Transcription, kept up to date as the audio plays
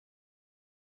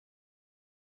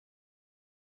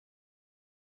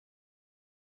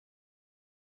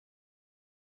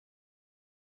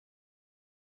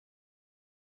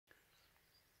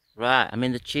Right, I'm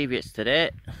in the Cheviots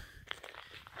today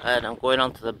and I'm going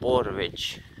on to the border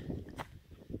ridge,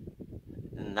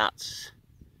 and that's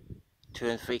 2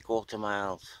 3/4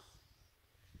 miles.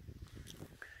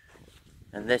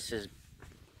 And this is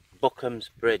Buckham's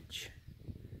Bridge.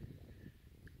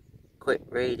 Quick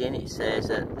reading, it says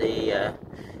that the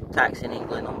tax in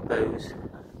England on booze,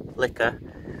 liquor,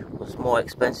 was more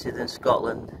expensive than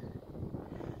Scotland,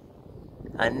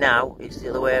 and now it's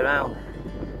the other way around.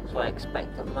 So I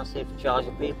expect a massive charge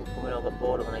of people coming over the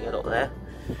border when I get up there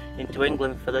into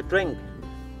England for the drink.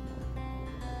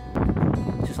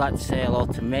 Just like to say hello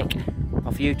to Mick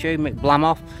off YouTube, Mick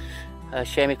Blamoff.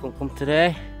 Shame he couldn't come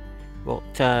today, but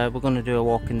we're going to do a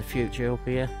walk in the future up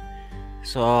here,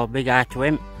 so big hi to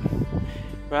him.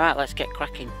 Right, let's get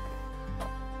cracking.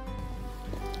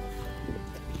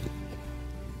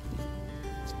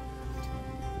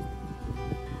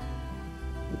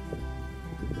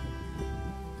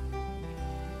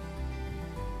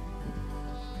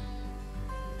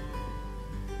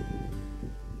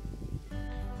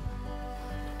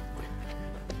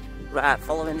 Right,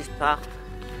 following this path,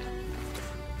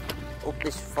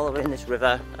 following this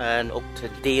river and up to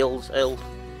Deels Hill,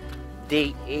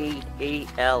 D-E-E-L-S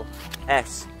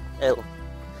Hill.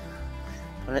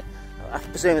 And I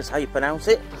presume that's how you pronounce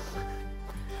it.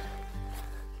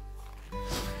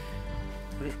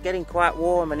 But it's getting quite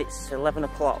warm and it's 11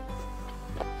 o'clock.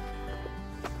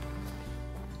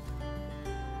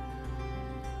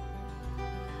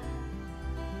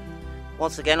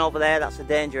 Once again over there, that's the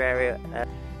danger area.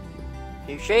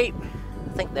 Few sheep,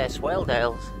 I think they're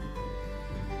Swaledales.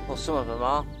 Well, some of them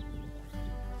are.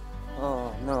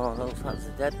 Oh no, that's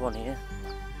the dead one here.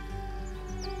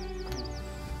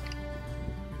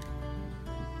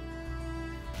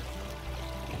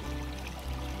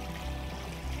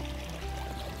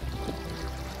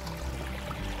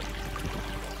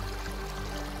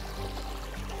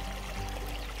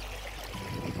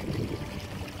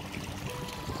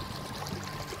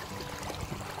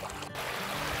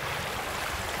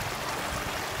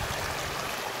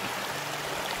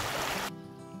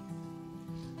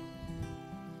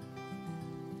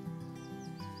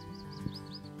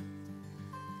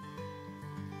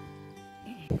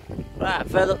 Right,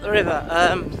 further up the river,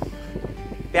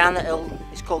 behind the hill,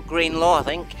 it's called Green Law I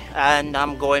think, and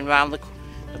I'm going round the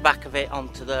back of it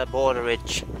onto the border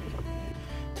ridge.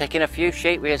 Taking a few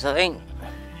sheep with us I think,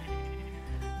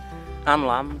 and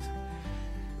lambs.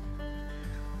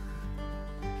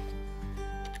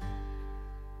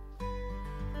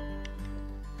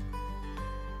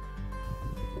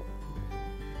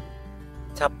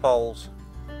 Tadpoles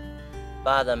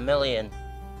by the million.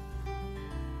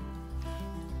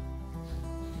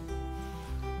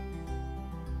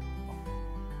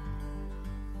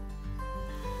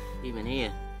 Even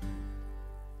here.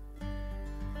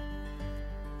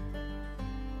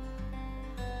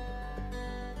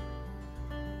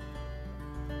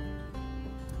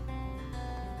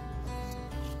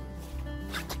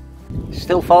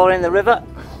 Still following the river.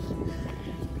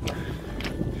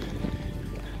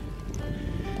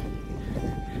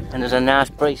 And there's a nice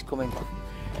breeze coming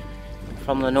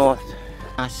from the north.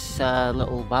 Nice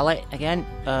little valley again.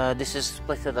 This is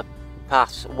split of the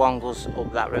paths. One goes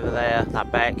up that river there,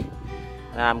 that beck,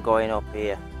 and I'm going up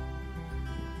here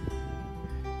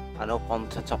and up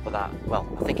onto top of that. Well,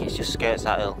 I think it just skirts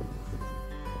that hill.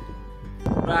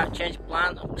 Right, change of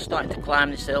plan. I'm starting to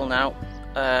climb this hill now,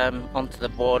 onto the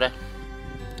border.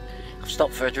 I've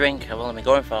stopped for a drink. I've only been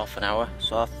going for half an hour,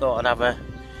 so I thought I'd have a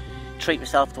treat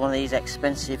myself to one of these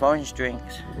expensive orange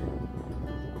drinks.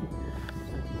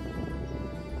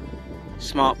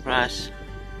 Smart price.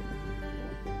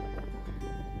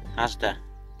 Asda.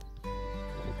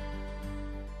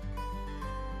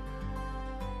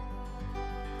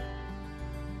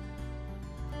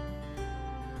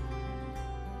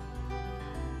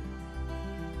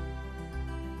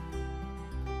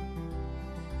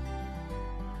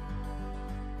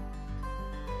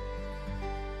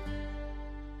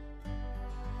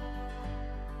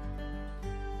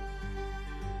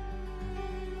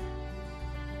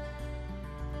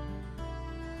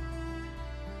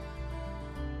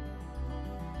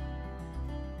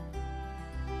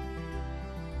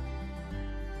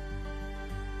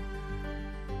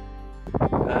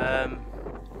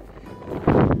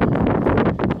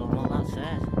 Don't know what that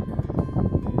says.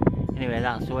 Anyway,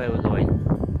 that's the way we're going.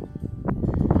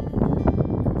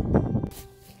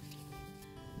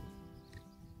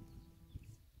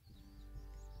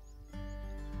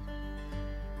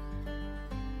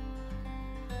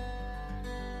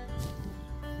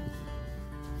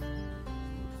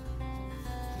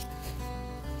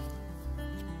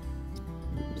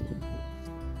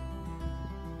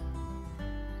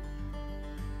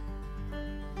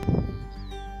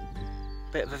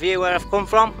 Bit of a view where I've come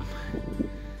from.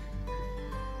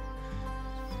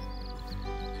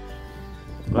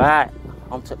 Right,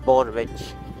 onto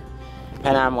border.Ridge,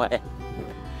 Pennine Way,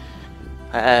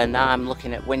 and I'm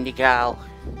looking at Windy Gyle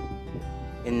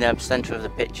in the centre of the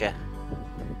picture.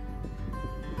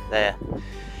 There,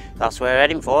 that's where we're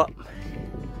heading for.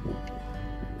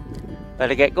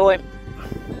 Better get going.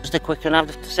 Just a quick one, I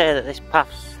have to say that this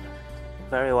path's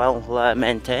very well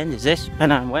maintained. Is this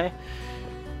Pennine Way?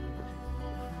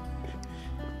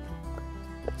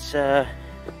 It's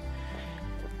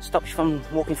stops you from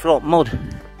walking through mud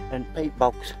and peat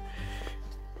bogs.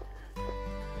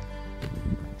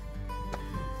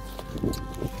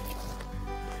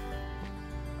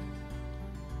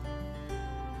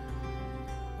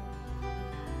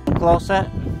 Closer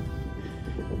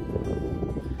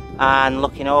and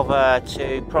looking over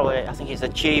to probably, I think it's a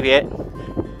Cheviot,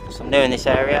 because I'm new in this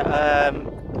area. A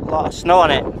lot of snow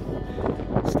on it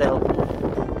still,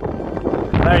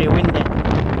 very windy.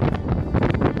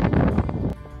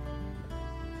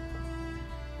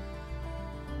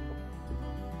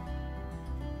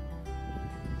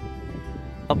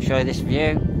 I'll show you this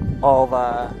view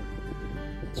over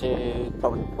to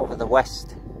probably over the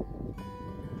west,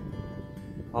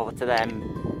 over to them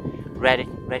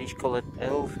reddish coloured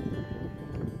hills,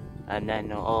 and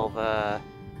then over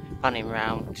panning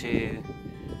round to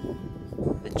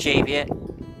the Cheviot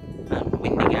and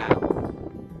Windy Gyle,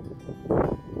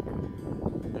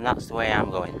 and that's the way I'm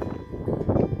going.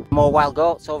 More wild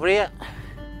goats over here,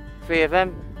 3 of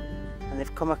them, and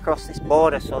they've come across this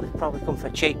border, so they've probably come for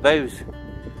cheap booze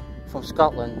from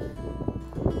Scotland.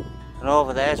 And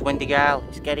over there's Windy Gyle.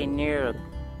 It's getting nearer.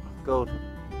 Good.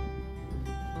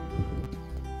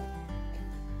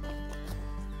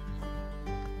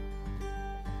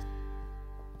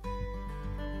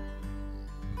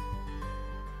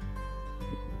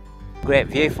 Great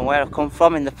view from where I've come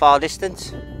from in the far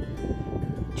distance.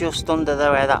 Just under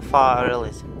there where that far hill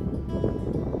is.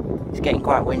 It's getting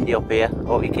quite windy up here.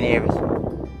 Hope you can hear us.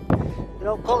 They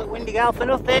don't call it Windy Gyle for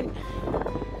nothing.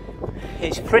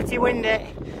 It's pretty windy,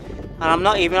 and I'm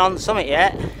not even on the summit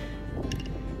yet.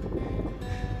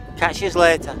 Catch you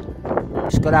later.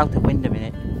 Just got out the wind a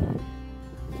minute.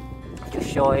 Just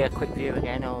show you a quick view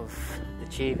again of the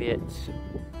Cheviots.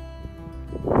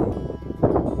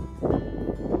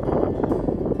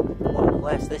 What a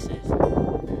place this is.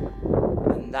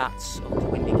 And that's up to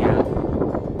Windy Gyle.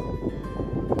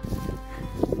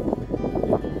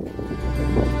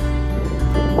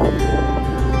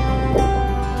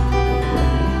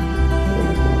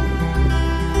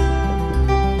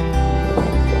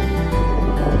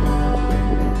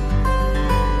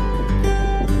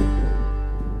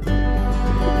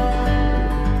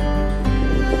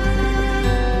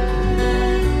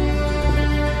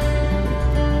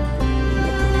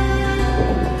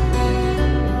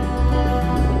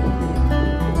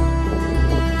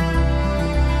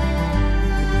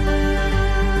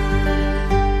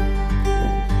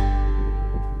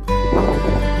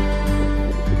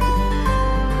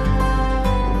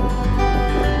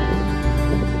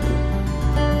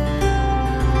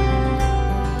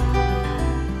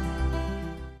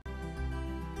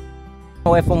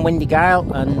 Away from Windy Gyle,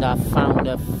 and I found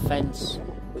a fence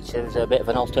which is a bit of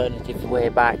an alternative way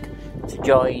back to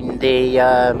join the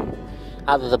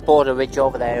either the border ridge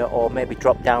over there or maybe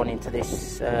drop down into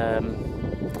this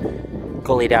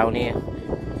gully down here.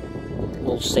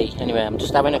 We'll see. Anyway, I'm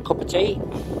just having a cup of tea.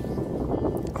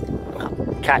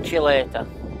 Catch you later.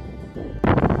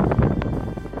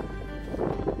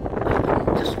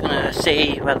 I'm just gonna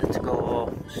see whether to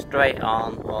go straight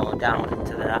on or down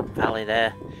into that valley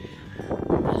there.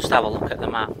 I'll just have a look at the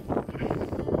map.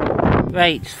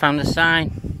 Right, found a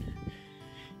sign.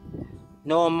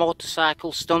 No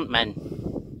motorcycle stuntmen.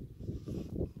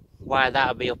 Why that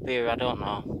would be up here, I don't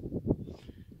know.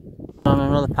 On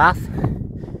another path.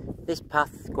 This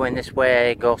path going this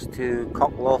way goes to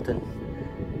Coquet,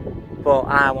 but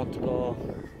I want to go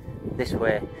this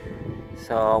way,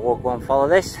 so we'll go and follow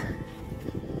this.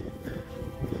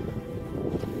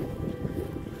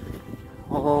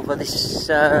 Over this,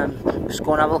 just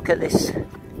go and have a look at this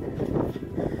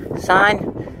sign.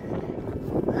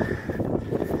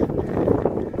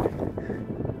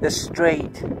 The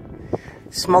street,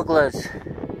 smugglers,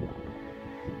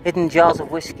 hidden jars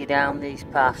of whiskey down these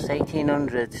paths,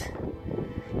 1800s.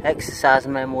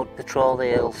 Exercisemen would patrol the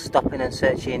hills, stopping and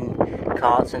searching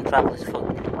carts and travellers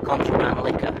for contraband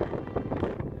liquor.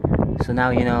 So now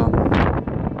you know.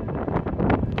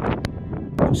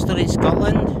 I'm stood in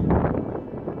Scotland.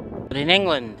 But in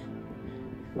England,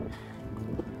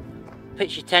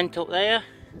 pitch your tent up there,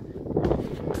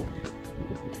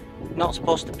 not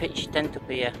supposed to pitch your tent up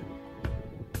here.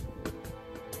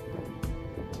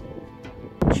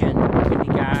 Windy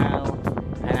Gyle,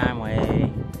 Pennine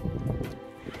Way,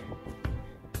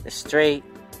 the street,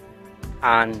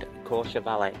 and Coquet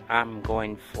Valley. I'm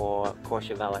going for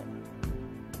Coquet Valley,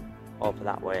 over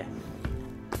that way.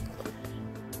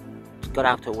 It's got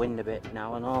out of wind a bit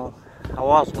now and all. I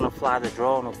was going to fly the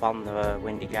drone up on the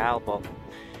Windy Gyle, but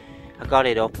I got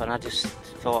it up and I just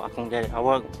thought I couldn't get it.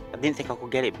 I didn't think I could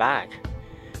get it back.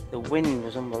 The wind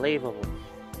was unbelievable.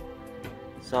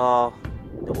 So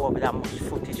there won't be that much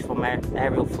footage from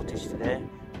aerial footage today.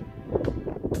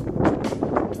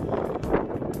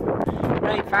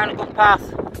 Right, found a good path.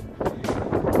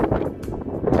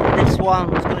 This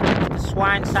one is going to take us to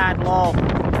Swineside Law,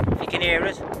 if you can hear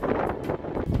us.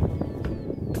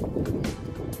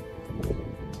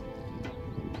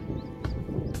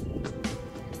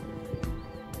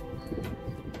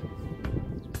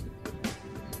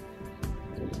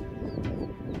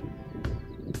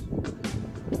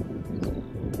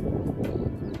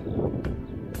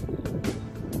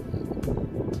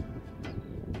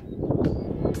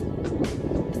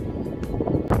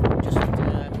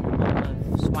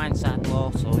 Side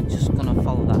Law, so we're just going to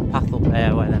follow that path up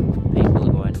there where them people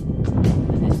are going in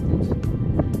the distance,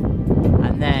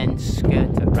 and then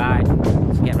skirt to right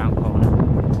to get round corner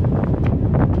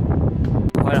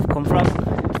where I've come from.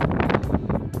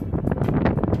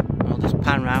 I'll just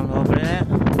pan round over there.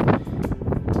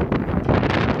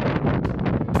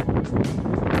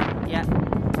 Yeah,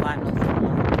 like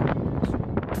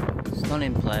Northumberland.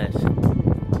 Stunning place.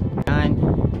 And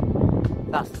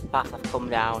that's the path I've come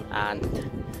down, and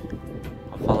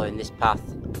following this path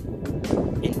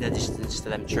in the distance to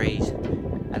them trees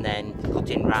and then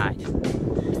cutting right.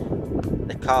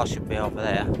 The car should be over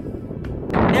there.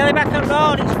 Nearly back at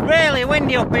road. It's really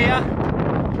windy up here,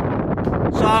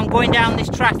 so I'm going down this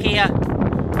track here.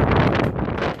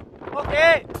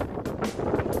 Okay,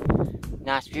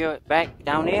 nice view back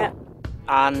down here,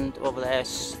 and over there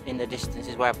in the distance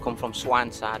is where I've come from,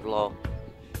 Swineside Law.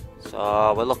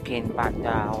 So we're looking back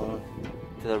down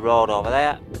to the road over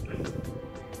there.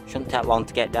 Shouldn't take long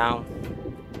to get down.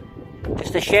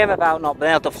 Just a shame about not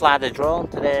being able to fly the drone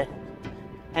today.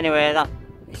 Anyway, that's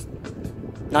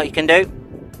what you can do.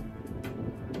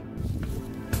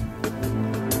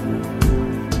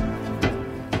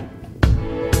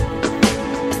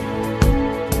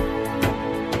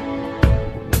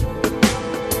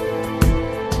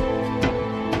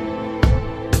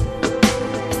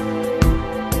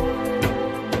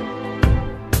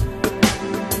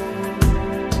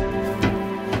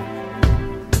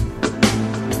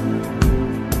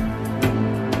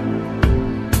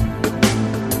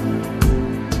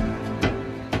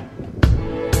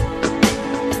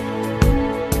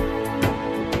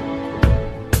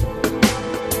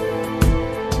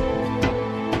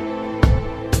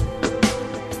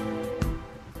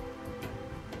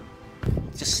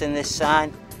 Just seen this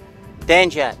sign: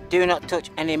 danger, do not touch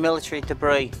any military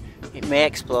debris, it may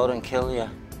explode and kill you.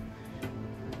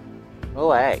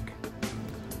 Oh heck.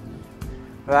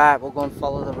 Right, we'll go and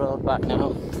follow the road back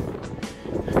now,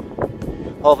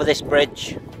 over this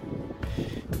bridge.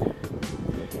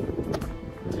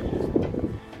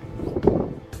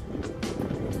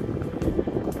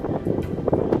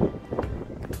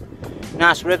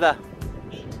 Nice river.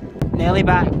 Nearly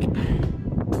back.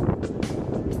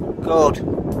 Good.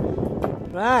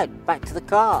 Right, back to the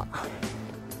car.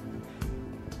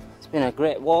 It's been a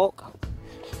great walk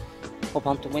up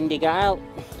onto Windy Gyle.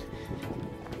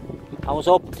 I was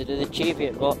hoping to do the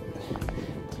Cheviot, but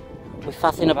we're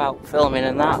faffing about filming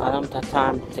and that, I haven't had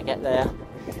time to get there.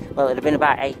 Well, it'd have been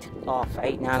about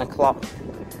 9 o'clock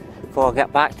before I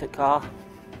get back to the car.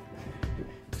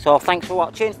 So thanks for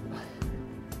watching,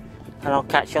 and I'll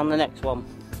catch you on the next one.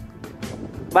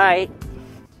 Bye.